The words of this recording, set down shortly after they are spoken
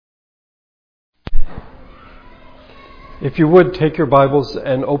If you would, take your Bibles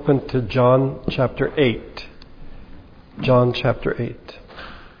and open to John chapter 8. John chapter 8.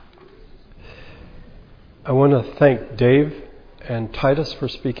 I want to thank Dave and Titus for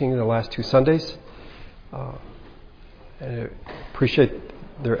speaking the last 2 Sundays. And I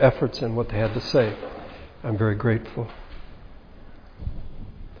appreciate their efforts and what they had to say. I'm very grateful.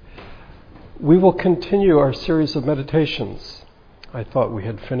 We will continue our series of meditations. I thought we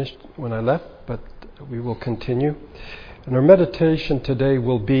had finished when I left, but we will continue. And our meditation today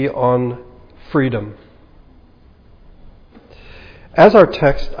will be on freedom. As our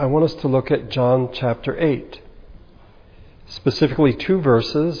text, I want us to look at John chapter 8. Specifically 2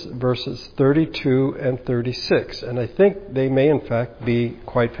 verses, verses 32 and 36. And I think they may in fact be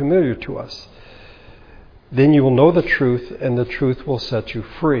quite familiar to us. Then you will know the truth, and the truth will set you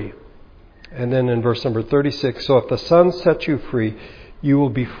free. And then in verse number 36, so if the Son sets you free, you will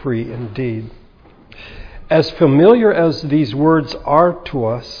be free indeed. As familiar as these words are to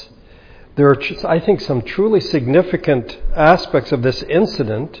us, there are, I think, some truly significant aspects of this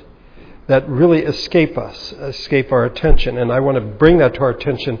incident that really escape our attention. And I want to bring that to our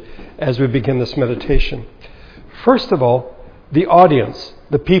attention as we begin this meditation. First of all, the audience,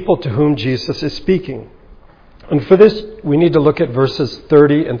 the people to whom Jesus is speaking. And for this, we need to look at verses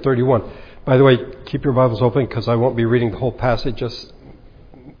 30 and 31. By the way, keep your Bibles open because I won't be reading the whole passage, just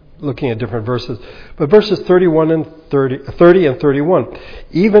looking at different verses. But verses 30 and 31.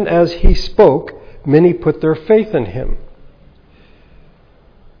 Even as he spoke, many put their faith in him.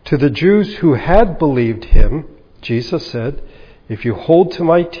 To the Jews who had believed him, Jesus said, if you hold to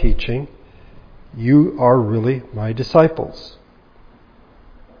my teaching, you are really my disciples.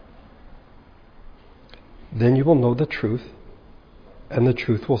 Then you will know the truth, and the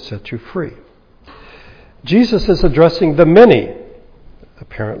truth will set you free. Jesus is addressing the many,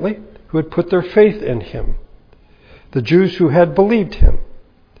 apparently, who had put their faith in him. The Jews who had believed him.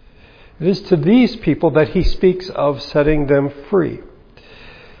 It is to these people that he speaks of setting them free.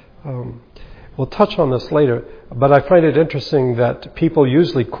 We'll touch on this later, but I find it interesting that people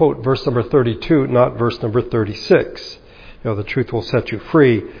usually quote verse number 32, not verse number 36. The truth will set you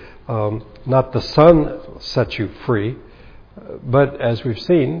free. Not the Son sets you free. But as we've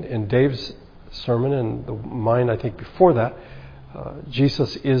seen in Dave's sermon and mine, I think before that,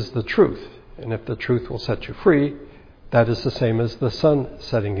 Jesus is the truth. And if the truth will set you free, that is the same as the Son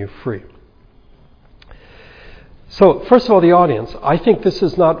setting you free. So, first of all, the audience. I think this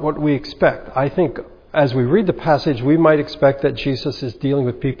is not what we expect. I think as we read the passage, we might expect that Jesus is dealing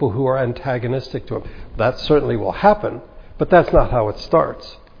with people who are antagonistic to him. That certainly will happen, but that's not how it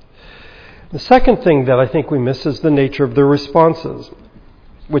starts. The second thing that I think we miss is the nature of their responses,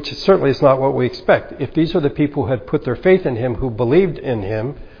 which certainly is not what we expect. If these are the people who had put their faith in him, who believed in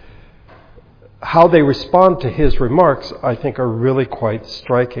him, how they respond to his remarks, I think, are really quite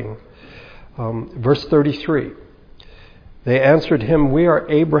striking. Verse 33, they answered him, we are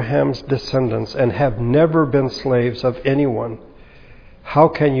Abraham's descendants and have never been slaves of anyone. How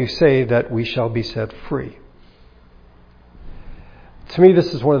can you say that we shall be set free? To me,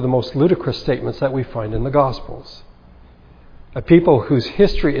 this is one of the most ludicrous statements that we find in the Gospels. A people whose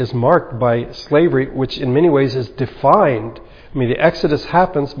history is marked by slavery, which in many ways is defined. The Exodus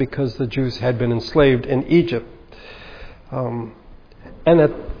happens because the Jews had been enslaved in Egypt. And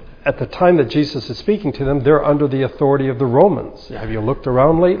at the time that Jesus is speaking to them, they're under the authority of the Romans. Have you looked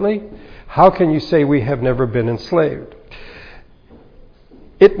around lately? How can you say we have never been enslaved?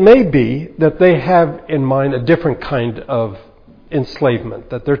 It may be that they have in mind a different kind of enslavement,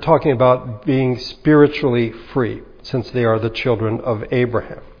 that they're talking about being spiritually free, since they are the children of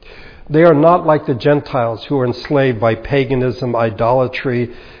Abraham. They are not like the Gentiles who are enslaved by paganism,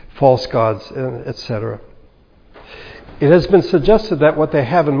 idolatry, false gods, etc. It has been suggested that what they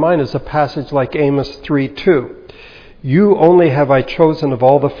have in mind is a passage like Amos 3:2. You only have I chosen of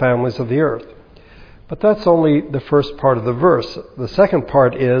all the families of the earth. But that's only the first part of the verse. The second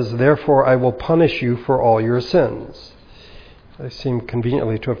part is, therefore I will punish you for all your sins. I seem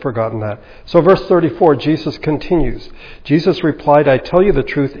conveniently to have forgotten that. So verse 34, Jesus continues. Jesus replied, I tell you the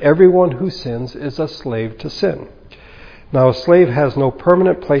truth, everyone who sins is a slave to sin. Now a slave has no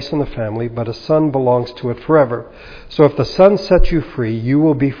permanent place in the family, but a son belongs to it forever. So if the Son sets you free, you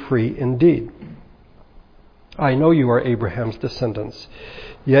will be free indeed. I know you are Abraham's descendants,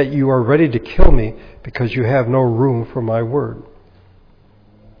 yet you are ready to kill me because you have no room for my word.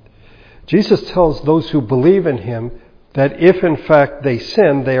 Jesus tells those who believe in him that if in fact they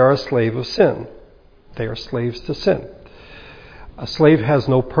sin, they are a slave of sin. They are slaves to sin. A slave has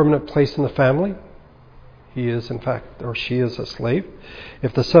no permanent place in the family. He is, in fact, or she is a slave.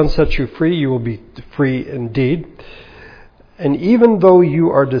 If the Son sets you free, you will be free indeed. And even though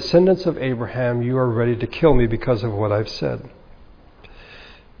you are descendants of Abraham, you are ready to kill me because of what I've said.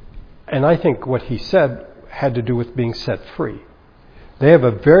 And I think what he said had to do with being set free. They have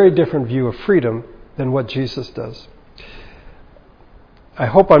a very different view of freedom than what Jesus does. I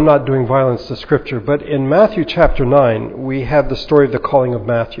hope I'm not doing violence to Scripture, but in Matthew chapter 9, we have the story of the calling of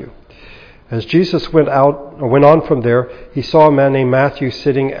Matthew. As Jesus went on from there, he saw a man named Matthew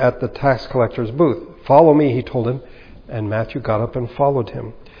sitting at the tax collector's booth. "Follow me," he told him, and Matthew got up and followed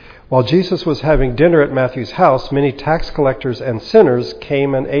him. While Jesus was having dinner at Matthew's house, many tax collectors and sinners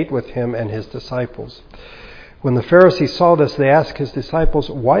came and ate with him and his disciples. When the Pharisees saw this, they asked his disciples,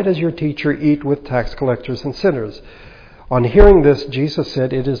 "Why does your teacher eat with tax collectors and sinners?" On hearing this, Jesus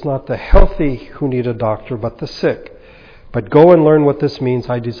said, "It is not the healthy who need a doctor, but the sick. But go and learn what this means.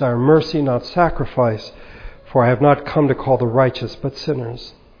 I desire mercy, not sacrifice, for I have not come to call the righteous, but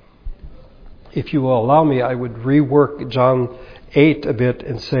sinners." If you will allow me, I would rework John 8 a bit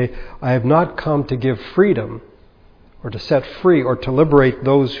and say, I have not come to give freedom, or to set free, or to liberate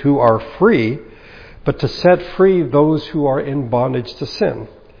those who are free, but to set free those who are in bondage to sin,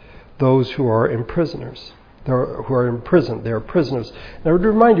 those who are imprisoned. They are prisoners. And I would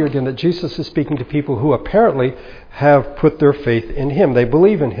remind you again that Jesus is speaking to people who apparently have put their faith in him. They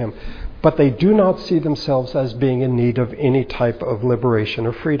believe in him, but they do not see themselves as being in need of any type of liberation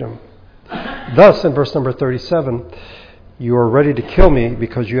or freedom. Thus, in verse number 37, you are ready to kill me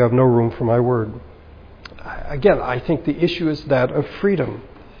because you have no room for my word. Again, I think the issue is that of freedom.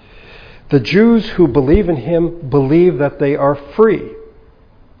 The Jews who believe in him believe that they are free.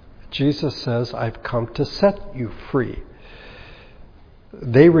 Jesus says, I've come to set you free.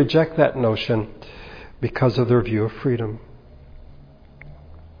 They reject that notion because of their view of freedom.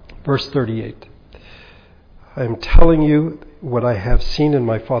 Verse 38. I am telling you what I have seen in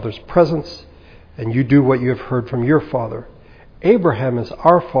my Father's presence, and you do what you have heard from your father. Abraham is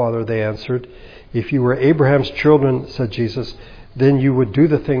our father, they answered. If you were Abraham's children, said Jesus, then you would do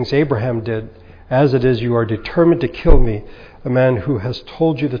the things Abraham did. As it is, you are determined to kill me, a man who has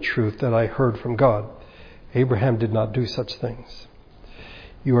told you the truth that I heard from God. Abraham did not do such things.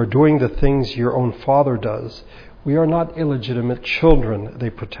 You are doing the things your own father does. We are not illegitimate children, they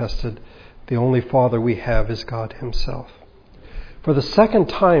protested. The only father we have is God himself. For the second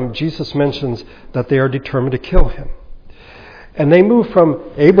time, Jesus mentions that they are determined to kill him. And they move from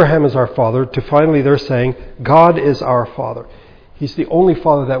Abraham is our father to finally they're saying, God is our father. He's the only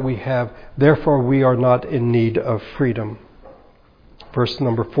father that we have. Therefore, we are not in need of freedom. Verse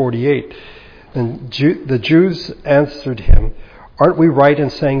number 48. And the Jews answered him, aren't we right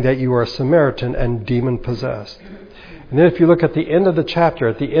in saying that you are a Samaritan and demon-possessed? And then if you look at the end of the chapter,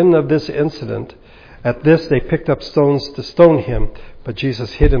 at the end of this incident, at this they picked up stones to stone him, but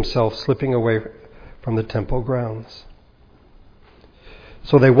Jesus hid himself, slipping away from the temple grounds.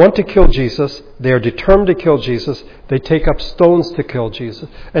 So they want to kill Jesus. They are determined to kill Jesus. They take up stones to kill Jesus.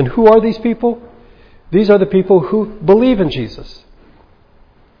 And who are these people? These are the people who believe in Jesus.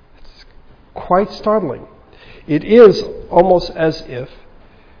 It's quite startling. It is almost as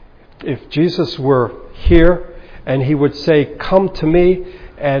if Jesus were here and he would say, come to me,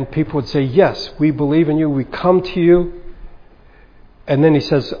 and people would say, yes, we believe in you, we come to you. And then he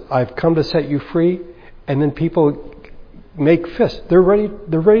says, I've come to set you free. And then people make fists. They're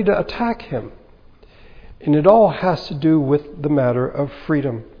ready to attack him. And it all has to do with the matter of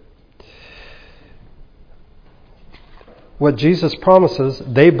freedom. What Jesus promises,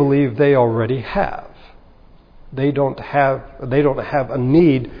 they believe they already have. They don't have a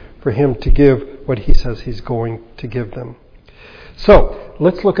need for him to give what he says he's going to give them. So,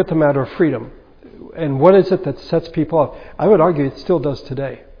 let's look at the matter of freedom. And what is it that sets people up? I would argue it still does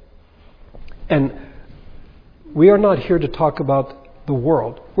today. And we are not here to talk about the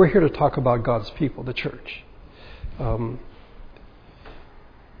world. We're here to talk about God's people, the church.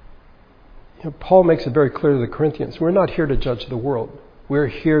 Paul makes it very clear to the Corinthians, we're not here to judge the world. We're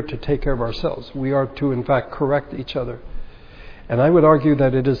here to take care of ourselves. We are to, in fact, correct each other. And I would argue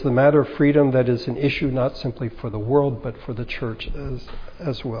that it is the matter of freedom that is an issue not simply for the world, but for the church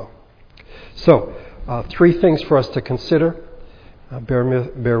as well. So, 3 things for us to consider.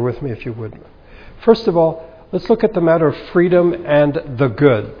 Bear with me if you would. First of all, let's look at the matter of freedom and the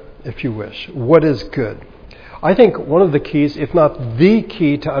good, if you wish. What is good? I think one of the keys, if not the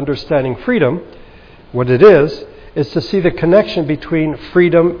key to understanding freedom, what it is to see the connection between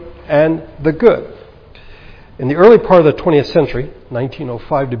freedom and the good. In the early part of the 20th century,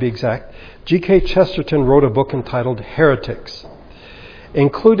 1905 to be exact, G.K. Chesterton wrote a book entitled Heretics.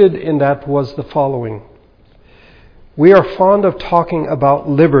 Included in that was the following. We are fond of talking about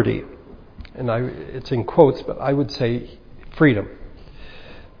liberty. And it's in quotes, but I would say freedom.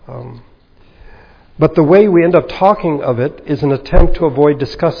 But the way we end up talking of it is an attempt to avoid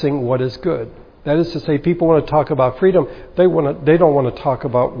discussing what is good. That is to say, people want to talk about freedom. They don't want to talk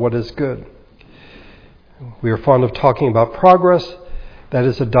about what is good. We are fond of talking about progress. That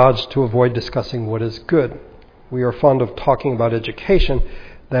is a dodge to avoid discussing what is good. We are fond of talking about education.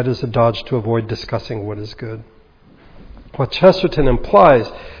 That is a dodge to avoid discussing what is good. What Chesterton implies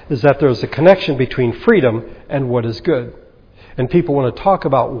is that there is a connection between freedom and what is good. And people want to talk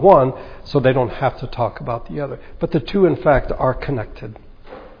about one so they don't have to talk about the other. But the two, in fact, are connected.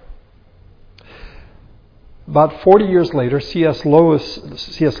 About 40 years later, C.S.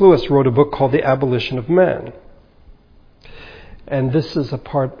 Lewis wrote a book called The Abolition of Man. And this is a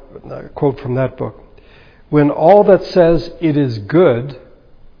quote from that book. When all that says it is good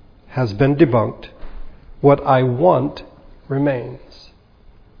has been debunked, what I want remains.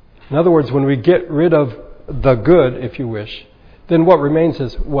 In other words, when we get rid of the good, if you wish, then what remains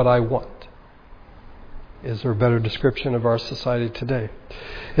is what I want. Is there a better description of our society today?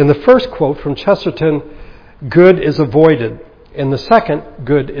 In the first quote from Chesterton, good is avoided. In the second,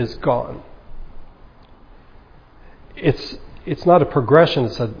 good is gone. It's not a progression,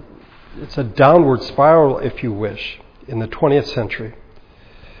 it's a downward spiral, if you wish, in the 20th century.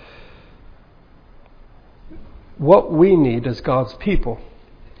 What we need as God's people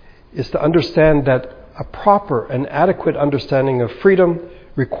is to understand that a proper and adequate understanding of freedom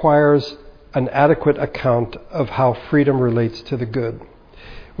requires an adequate account of how freedom relates to the good.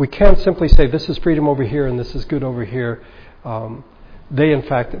 We can't simply say this is freedom over here and this is good over here. They, in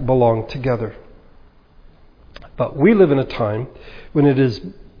fact, belong together. But we live in a time when it is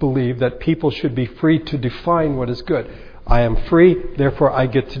believed that people should be free to define what is good. I am free, therefore I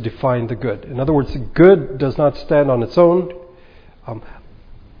get to define the good. In other words, the good does not stand on its own.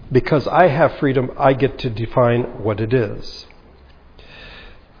 Because I have freedom, I get to define what it is.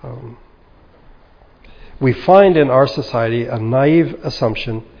 We find in our society a naive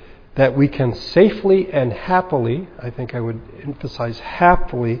assumption that we can safely and happily, I think I would emphasize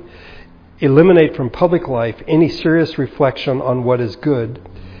happily, eliminate from public life any serious reflection on what is good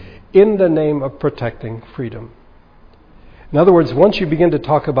in the name of protecting freedom. In other words, once you begin to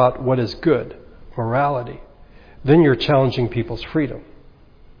talk about what is good, morality, then you're challenging people's freedom.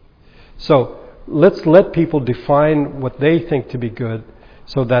 So let's let people define what they think to be good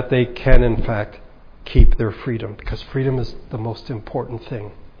so that they can, in fact, keep their freedom, because freedom is the most important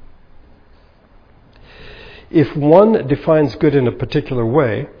thing. If one defines good in a particular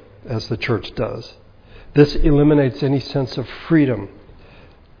way, as the church does, this eliminates any sense of freedom.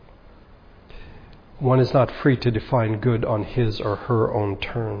 One is not free to define good on his or her own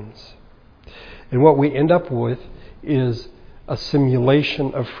terms. And what we end up with is a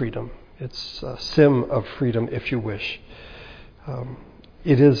simulation of freedom. It's a sim of freedom, if you wish.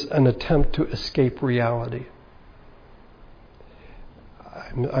 It is an attempt to escape reality.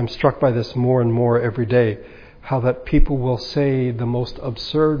 I'm struck by this more and more every day, how that people will say the most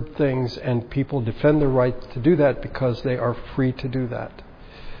absurd things and people defend their right to do that because they are free to do that.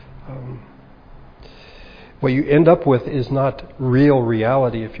 What you end up with is not real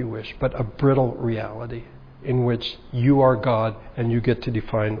reality, if you wish, but a brittle reality in which you are God and you get to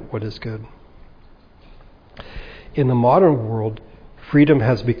define what is good. In the modern world, freedom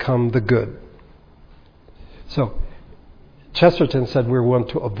has become the good. So, Chesterton said we want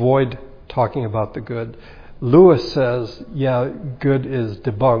to avoid talking about the good. Lewis says, good is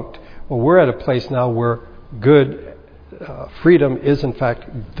debunked. Well, we're at a place now where good, freedom is in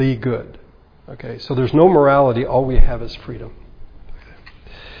fact the good. Okay, so there's no morality, all we have is freedom.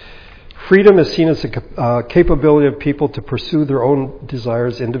 Freedom is seen as a capability of people to pursue their own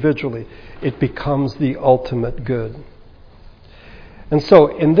desires individually. It becomes the ultimate good. And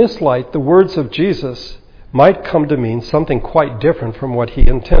so, in this light, the words of Jesus might come to mean something quite different from what he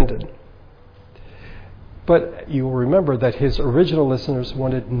intended. But you will remember that his original listeners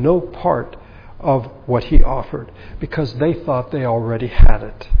wanted no part of what he offered because they thought they already had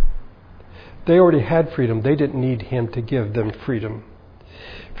it. They already had freedom. They didn't need him to give them freedom.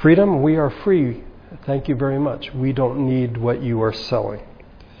 Freedom, we are free. Thank you very much. We don't need what you are selling.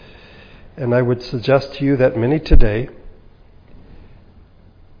 And I would suggest to you that many today,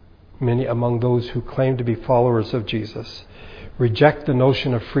 many among those who claim to be followers of Jesus, reject the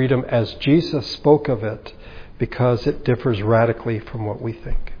notion of freedom as Jesus spoke of it because it differs radically from what we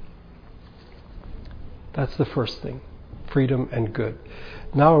think. That's the first thing, freedom and good.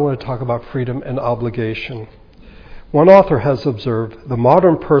 Now I want to talk about freedom and obligation. One author has observed, the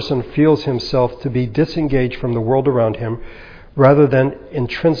modern person feels himself to be disengaged from the world around him rather than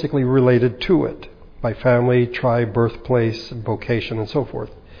intrinsically related to it. by family, tribe, birthplace, vocation, and so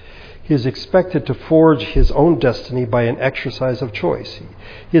forth. He is expected to forge his own destiny by an exercise of choice.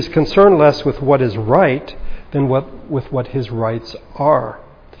 He is concerned less with what is right than with what his rights are.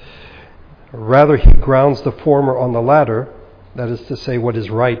 Rather, he grounds the former on the latter. That is to say, what is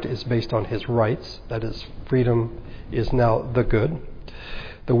right is based on his rights. That is, freedom is now the good.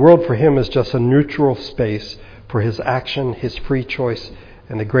 The world for him is just a neutral space for his action, his free choice,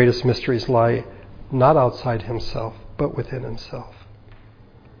 and the greatest mysteries lie not outside himself, but within himself.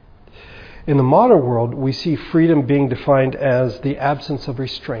 In the modern world, we see freedom being defined as the absence of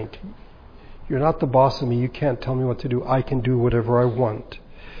restraint. You're not the boss of me. You can't tell me what to do. I can do whatever I want.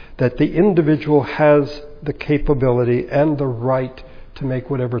 That the individual has the capability and the right to make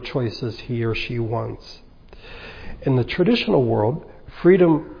whatever choices he or she wants. In the traditional world,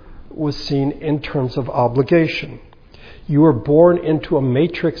 freedom was seen in terms of obligation. You were born into a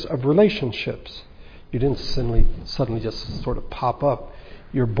matrix of relationships. You didn't suddenly just sort of pop up.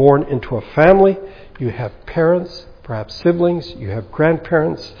 You're born into a family. You have parents, perhaps siblings. You have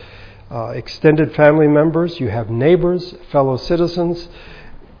grandparents, extended family members. You have neighbors, fellow citizens,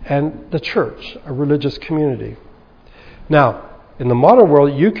 and the church, a religious community. Now, in the modern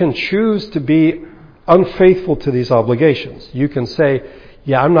world, you can choose to be unfaithful to these obligations. You can say,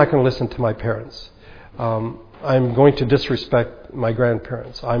 yeah, I'm not going to listen to my parents. I'm going to disrespect my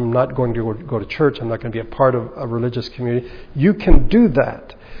grandparents. I'm not going to go to church. I'm not going to be a part of a religious community. You can do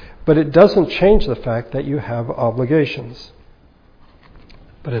that, but it doesn't change the fact that you have obligations.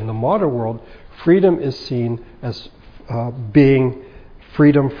 But in the modern world, freedom is seen as being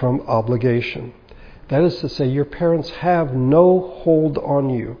freedom from obligation. That is to say, your parents have no hold on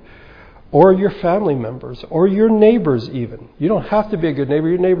you, or your family members, or your neighbors even. You don't have to be a good neighbor.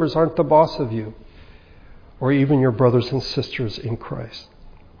 Your neighbors aren't the boss of you, or even your brothers and sisters in Christ.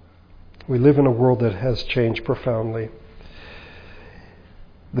 We live in a world that has changed profoundly.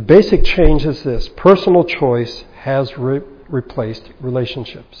 The basic change is this: personal choice has replaced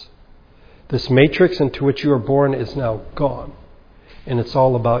relationships. This matrix into which you are born is now gone, and it's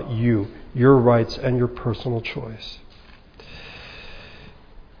all about you, your rights, and your personal choice.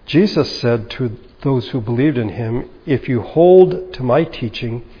 Jesus said to those who believed in him, "If you hold to my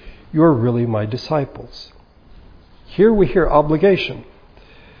teaching, you are really my disciples." Here we hear obligation.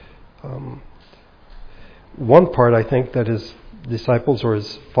 One part, I think, that his disciples or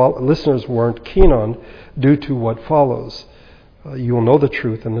his listeners weren't keen on due to what follows. You will know the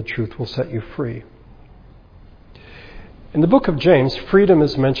truth, and the truth will set you free. In the book of James, freedom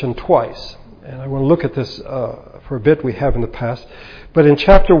is mentioned twice. And I want to look at this for a bit. We have in the past. But in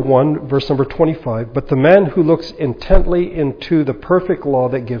chapter 1, verse number 25, "But the man who looks intently into the perfect law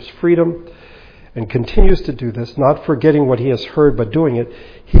that gives freedom and continues to do this, not forgetting what he has heard but doing it,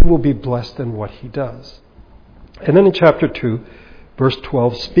 he will be blessed in what he does." And then in chapter 2, verse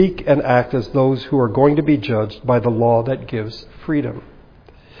 12, "Speak and act as those who are going to be judged by the law that gives freedom."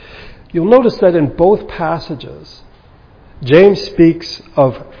 You'll notice that in both passages, James speaks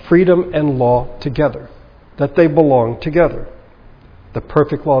of freedom and law together, that they belong together. The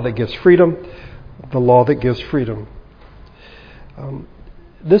perfect law that gives freedom, the law that gives freedom.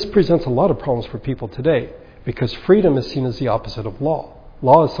 This presents a lot of problems for people today, because freedom is seen as the opposite of law.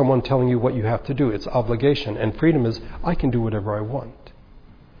 Law is someone telling you what you have to do. It's obligation. And freedom is, I can do whatever I want.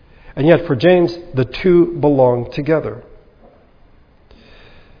 And yet for James, the two belong together.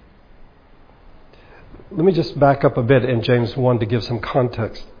 Let me just back up a bit in James 1 to give some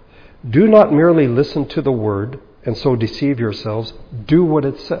context. "Do not merely listen to the word and so deceive yourselves. Do what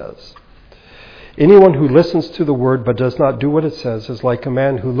it says. Anyone who listens to the word but does not do what it says is like a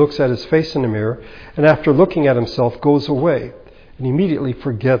man who looks at his face in a mirror and after looking at himself goes away and immediately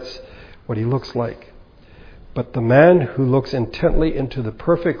forgets what he looks like. But the man who looks intently into the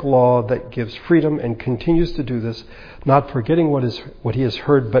perfect law that gives freedom and continues to do this, not forgetting what he has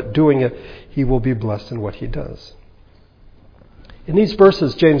heard but doing it, he will be blessed in what he does." In these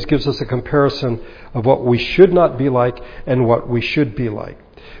verses, James gives us a comparison of what we should not be like and what we should be like.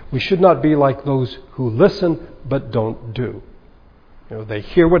 We should not be like those who listen but don't do. They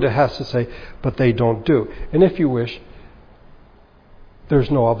hear what it has to say, but they don't do. And if you wish, there's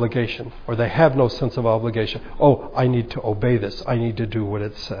no obligation, or they have no sense of obligation. Oh, I need to obey this. I need to do what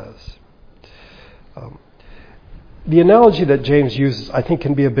it says. The analogy that James uses, I think,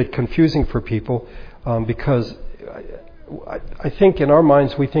 can be a bit confusing for people because I think in our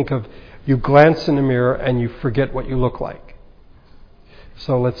minds we think of you glance in the mirror and you forget what you look like.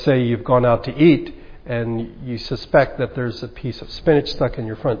 So let's say you've gone out to eat and you suspect that there's a piece of spinach stuck in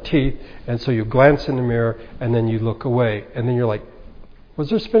your front teeth, and so you glance in the mirror and then you look away, and then you're like, Was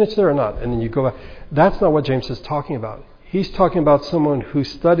there spinach there or not? And then you go back. That's not what James is talking about. He's talking about someone who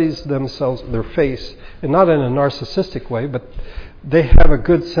studies themselves, their face, and not in a narcissistic way, but they have a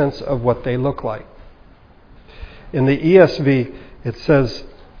good sense of what they look like. In the ESV, it says,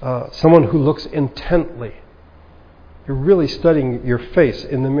 someone who looks intently. You're really studying your face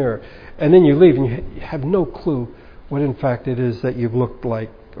in the mirror. And then you leave and you have no clue what in fact it is that you've looked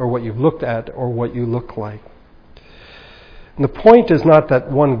like, or what you've looked at, or what you look like. And the point is not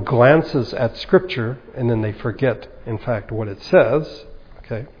that one glances at Scripture and then they forget, in fact, what it says.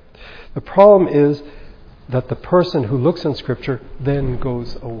 Okay. The problem is that the person who looks in Scripture then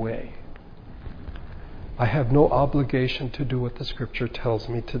goes away. I have no obligation to do what the Scripture tells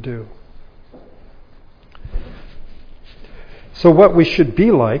me to do. So what we should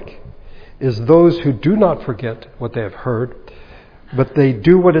be like is those who do not forget what they have heard, but they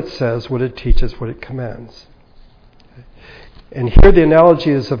do what it says, what it teaches, what it commands. And here the analogy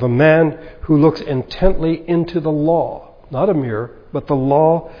is of a man who looks intently into the law, not a mirror, but the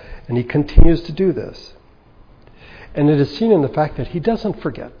law, and he continues to do this. And it is seen in the fact that he doesn't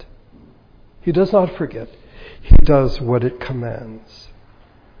forget. He does not forget. He does what it commands.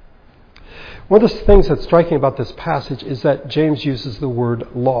 One of the things that's striking about this passage is that James uses the word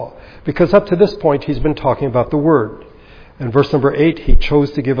law, because up to this point he's been talking about the Word. In verse number 8, he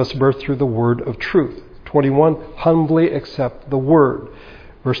chose to give us birth through the word of truth. 21, humbly accept the Word.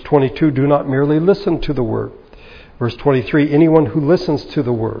 Verse 22, do not merely listen to the Word. Verse 23, anyone who listens to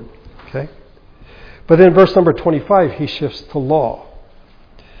the Word. Okay? But then verse number 25, he shifts to law.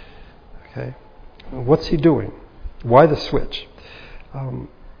 Okay? What's he doing? Why the switch?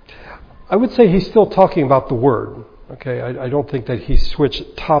 I would say he's still talking about the Word. Okay? I don't think that he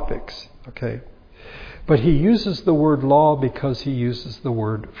switched topics. Okay? But he uses the word law because he uses the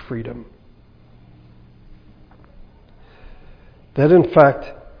word freedom. That in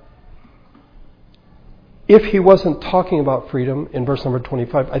fact, if he wasn't talking about freedom in verse number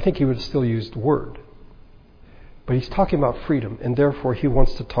 25, I think he would have still used word. But he's talking about freedom, and therefore he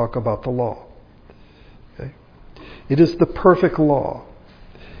wants to talk about the law. Okay? It is the perfect law.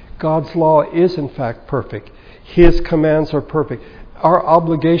 God's law is in fact perfect. His commands are perfect. Our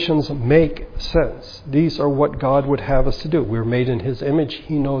obligations make sense. These are what God would have us to do. We're made in His image.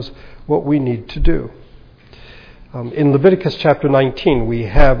 He knows what we need to do. In Leviticus chapter 19, we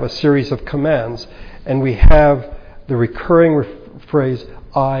have a series of commands, and we have the recurring phrase,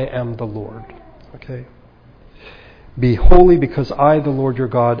 I am the Lord. Okay? Be holy because I, the Lord your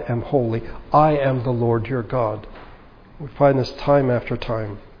God, am holy. I am the Lord your God. We find this time after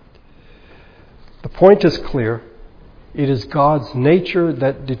time. The point is clear. It is God's nature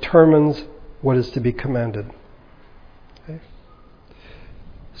that determines what is to be commanded. Okay?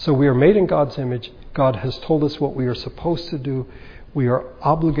 So we are made in God's image. God has told us what we are supposed to do. We are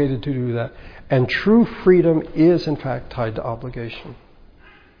obligated to do that. And true freedom is, in fact, tied to obligation.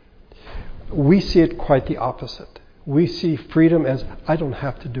 We see it quite the opposite. We see freedom as, I don't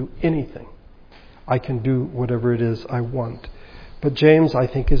have to do anything. I can do whatever it is I want. But James, I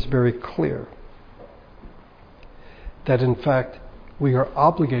think, is very clear that, in fact, we are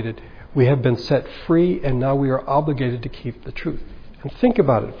obligated. We have been set free, and now we are obligated to keep the truth. And think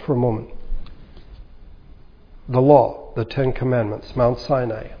about it for a moment. The law, the Ten Commandments, Mount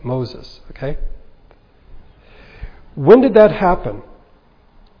Sinai, Moses, okay? When did that happen?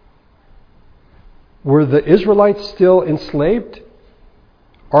 Were the Israelites still enslaved?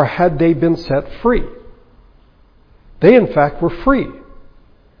 Or had they been set free? They, in fact, were free.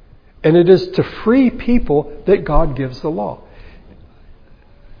 And it is to free people that God gives the law.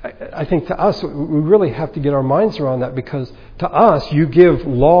 I think to us, we really have to get our minds around that, because to us, you give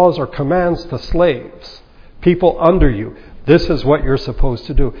laws or commands to slaves, people under you. This is what you're supposed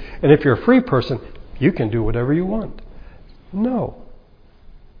to do. And if you're a free person, you can do whatever you want. No.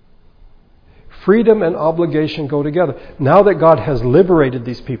 Freedom and obligation go together. Now that God has liberated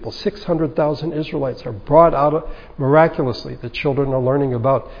these people, 600,000 Israelites are brought out miraculously. The children are learning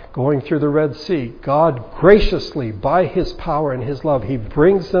about going through the Red Sea. God graciously, by His power and His love, He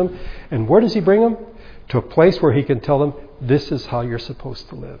brings them. And where does He bring them? To a place where He can tell them, this is how you're supposed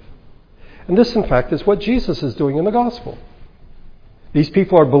to live. And this, in fact, is what Jesus is doing in the gospel. These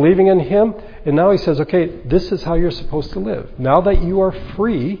people are believing in Him, and now He says, okay, this is how you're supposed to live. Now that you are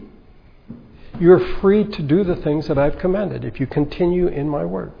free, you're free to do the things that I've commanded if you continue in my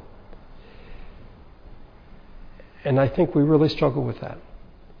word. And I think we really struggle with that.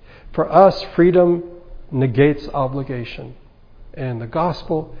 For us, freedom negates obligation. And in the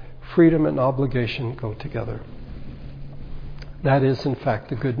gospel, freedom and obligation go together. That is, in fact,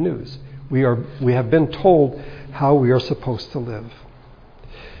 the good news. We have been told how we are supposed to live.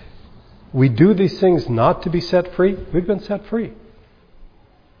 we do these things not to be set free. We've been set free.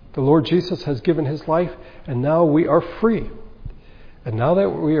 The Lord Jesus has given His life, and now we are free. And now that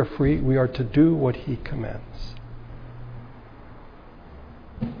we are free, we are to do what He commands.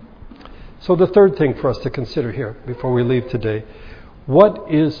 So the third thing for us to consider here before we leave today, what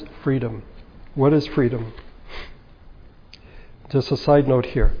is freedom? What is freedom? Just a side note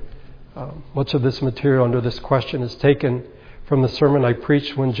here. Much of this material under this question is taken from the sermon I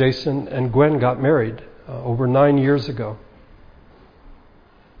preached when Jason and Gwen got married over 9 years ago.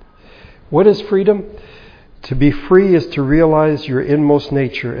 What is freedom? To be free is to realize your inmost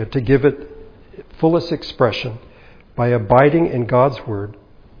nature and to give it fullest expression by abiding in God's Word,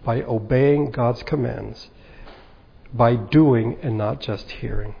 by obeying God's commands, by doing and not just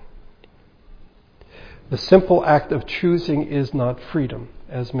hearing. The simple act of choosing is not freedom,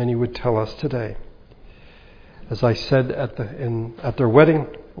 as many would tell us today. As I said at their wedding,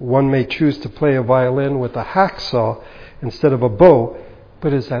 one may choose to play a violin with a hacksaw instead of a bow,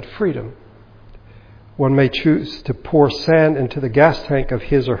 but is that freedom? One may choose to pour sand into the gas tank of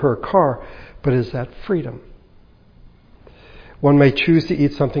his or her car, but is that freedom? One may choose to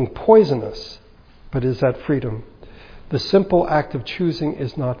eat something poisonous, but is that freedom? The simple act of choosing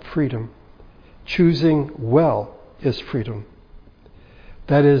is not freedom. Choosing well is freedom.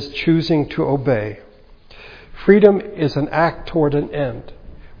 That is, choosing to obey. Freedom is an act toward an end.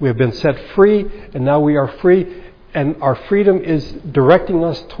 We have been set free, and now we are free, and our freedom is directing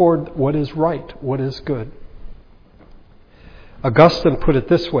us toward what is right, what is good. Augustine put it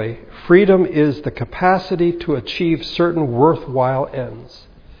this way: freedom is the capacity to achieve certain worthwhile ends.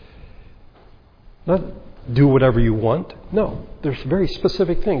 Not do whatever you want. No, there's very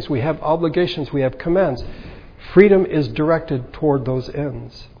specific things. We have obligations, we have commands. Freedom is directed toward those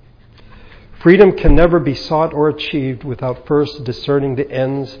ends. Freedom can never be sought or achieved without first discerning the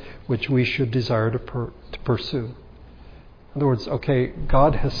ends which we should desire to pursue. In other words, okay,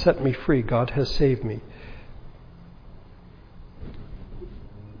 God has set me free. God has saved me.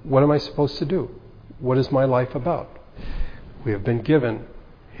 What am I supposed to do? What is my life about? We have been given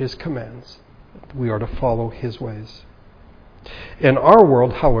His commands. We are to follow His ways. In our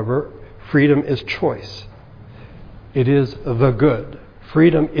world, however, freedom is choice. It is the good.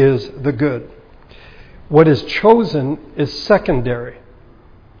 Freedom is the good. What is chosen is secondary.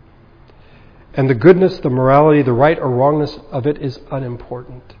 And the goodness, the morality, the right or wrongness of it is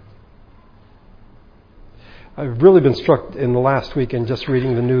unimportant. I've really been struck in the last week in just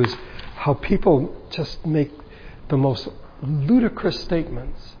reading the news how people just make the most ludicrous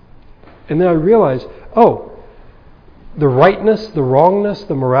statements. And then I realize, the rightness, the wrongness,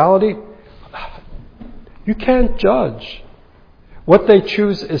 the morality, you can't judge. What they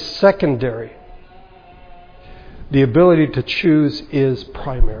choose is secondary. The ability to choose is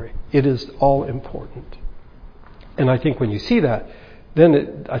primary. It is all important. And I think when you see that,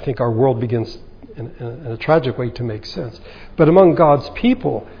 then I think our world begins in a tragic way to make sense. But among God's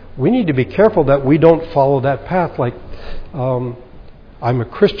people, we need to be careful that we don't follow that path. Like, I'm a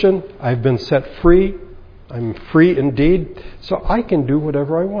Christian, I've been set free, I'm free indeed, so I can do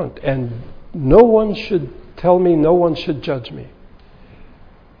whatever I want. And no one should tell me, no one should judge me.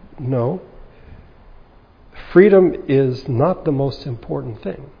 No. Freedom is not the most important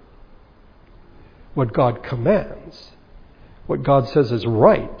thing. What God commands, what God says is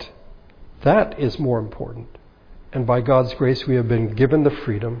right, that is more important. And by God's grace, we have been given the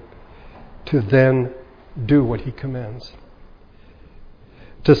freedom to then do what He commands.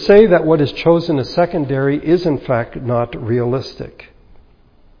 To say that what is chosen is secondary is in fact not realistic.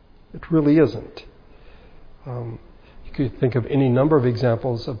 It really isn't. You could think of any number of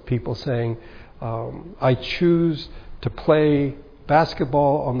examples of people saying, I choose to play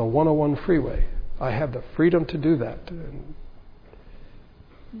basketball on the 101 freeway. I have the freedom to do that. And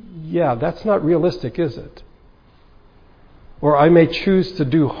yeah, that's not realistic, is it? Or I may choose to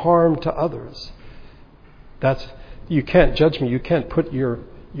do harm to others. You can't judge me. You can't put your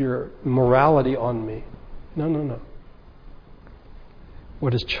morality on me. No.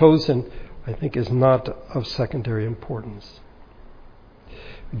 What is chosen, I think, is not of secondary importance.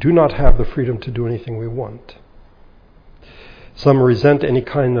 We do not have the freedom to do anything we want. Some resent any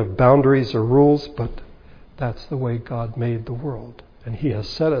kind of boundaries or rules, but that's the way God made the world. And He has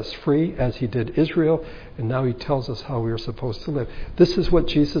set us free as He did Israel, and now He tells us how we are supposed to live. This is what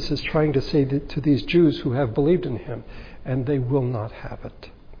Jesus is trying to say to these Jews who have believed in Him, and they will not have it.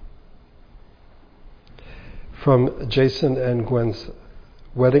 From Jason and Gwen's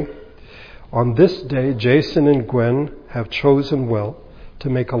wedding. On this day, Jason and Gwen have chosen well to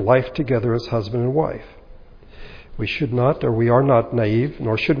make a life together as husband and wife. We should not, or we are not naive,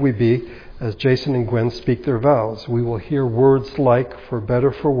 nor should we be, as Jason and Gwen speak their vows. We will hear words like, for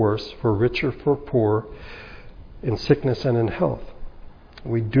better, for worse, for richer, for poor, in sickness and in health.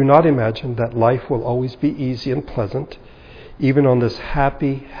 We do not imagine that life will always be easy and pleasant. Even on this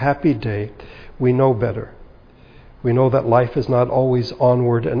happy, happy day, we know better. We know that life is not always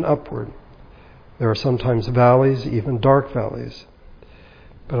onward and upward. There are sometimes valleys, even dark valleys.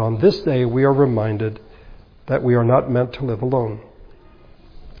 But on this day, we are reminded that we are not meant to live alone.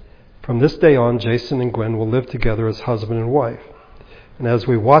 From this day on, Jason and Gwen will live together as husband and wife. And as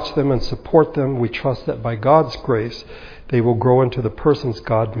we watch them and support them, we trust that by God's grace, they will grow into the persons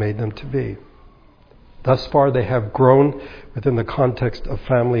God made them to be. Thus far, they have grown within the context of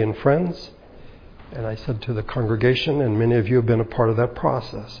family and friends. And I said to the congregation, and many of you have been a part of that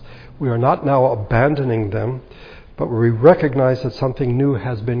process, we are not now abandoning them, but we recognize that something new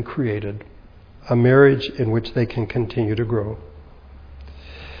has been created, a marriage in which they can continue to grow.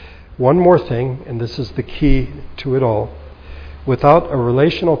 One more thing, and this is the key to it all. Without a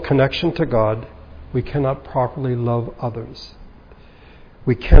relational connection to God, we cannot properly love others.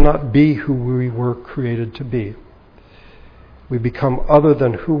 We cannot be who we were created to be. We become other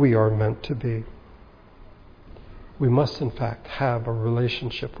than who we are meant to be. We must, in fact, have a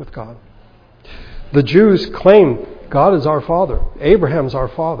relationship with God. The Jews claim God is our Father. Abraham's our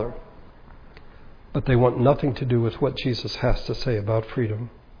Father. But they want nothing to do with what Jesus has to say about freedom.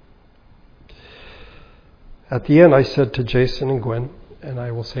 At the end, I said to Jason and Gwen, and I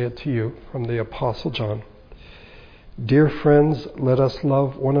will say it to you from the Apostle John, "Dear friends, let us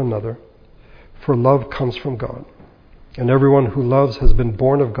love one another, for love comes from God. And everyone who loves has been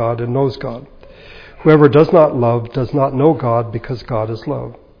born of God and knows God. Whoever does not love does not know God, because God is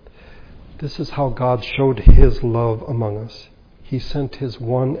love. This is how God showed his love among us. He sent his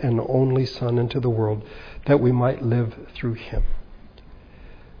one and only Son into the world that we might live through him.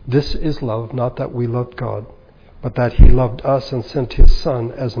 This is love, not that we loved God, but that he loved us and sent his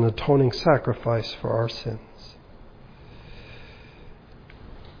Son as an atoning sacrifice for our sins."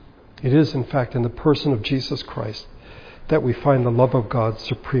 It is, in fact, in the person of Jesus Christ that we find the love of God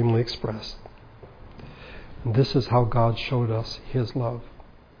supremely expressed. And this is how God showed us his love.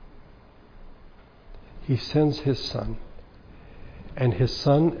 He sends his Son. And his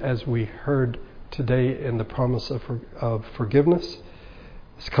Son, as we heard today in the promise of forgiveness,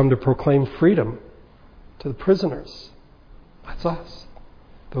 has come to proclaim freedom to the prisoners. That's us,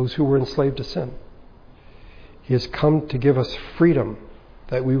 those who were enslaved to sin. He has come to give us freedom,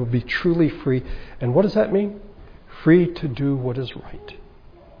 that we will be truly free. And what does that mean? Free to do what is right.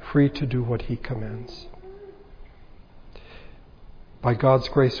 Free to do what he commands. By God's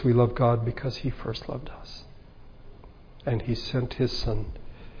grace, we love God because he first loved us. And he sent his Son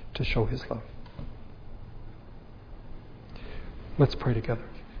to show his love. Let's pray together.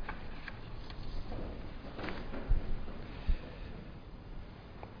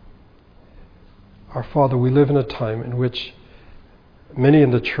 Our Father, we live in a time in which many in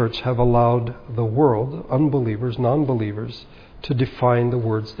the church have allowed the world, unbelievers, non-believers, to define the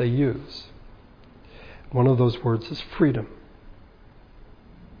words they use. One of those words is freedom.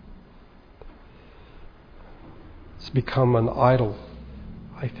 It's become an idol,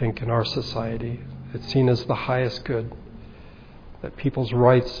 I think, in our society. It's seen as the highest good, that people's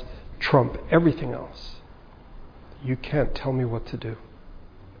rights trump everything else. You can't tell me what to do.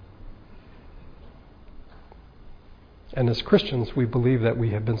 And as Christians, we believe that we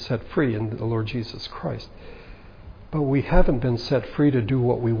have been set free in the Lord Jesus Christ. But we haven't been set free to do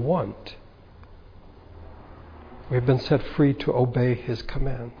what we want. We've been set free to obey his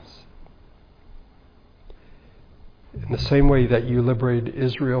commands. In the same way that you liberated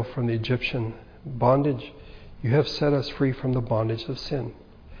Israel from the Egyptian bondage, you have set us free from the bondage of sin.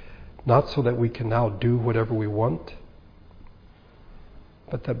 Not so that we can now do whatever we want,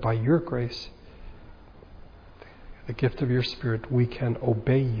 but that by your grace, the gift of your Spirit, we can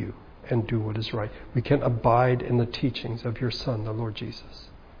obey you and do what is right. We can abide in the teachings of your Son, the Lord Jesus.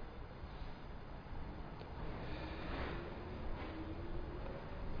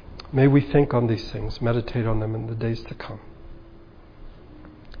 May we think on these things, meditate on them in the days to come.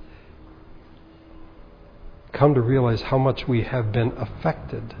 Come to realize how much we have been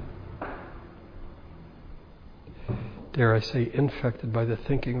affected, dare I say, infected by the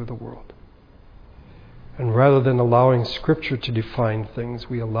thinking of the world. And rather than allowing Scripture to define things,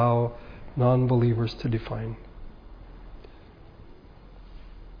 we allow non-believers to define.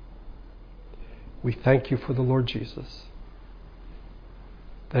 We thank you for the Lord Jesus,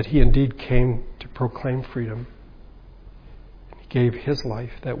 that he indeed came to proclaim freedom. He gave his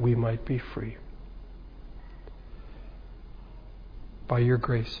life that we might be free. by your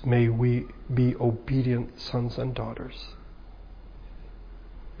grace, may we be obedient sons and daughters,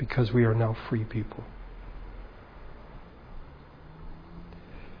 because we are now free people.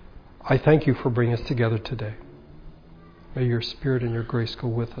 I thank you for bringing us together today. May your Spirit and your grace go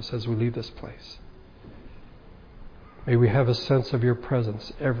with us as we leave this place. May we have a sense of your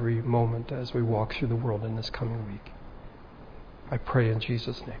presence every moment as we walk through the world in this coming week. I pray in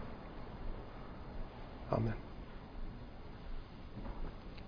Jesus' name. Amen.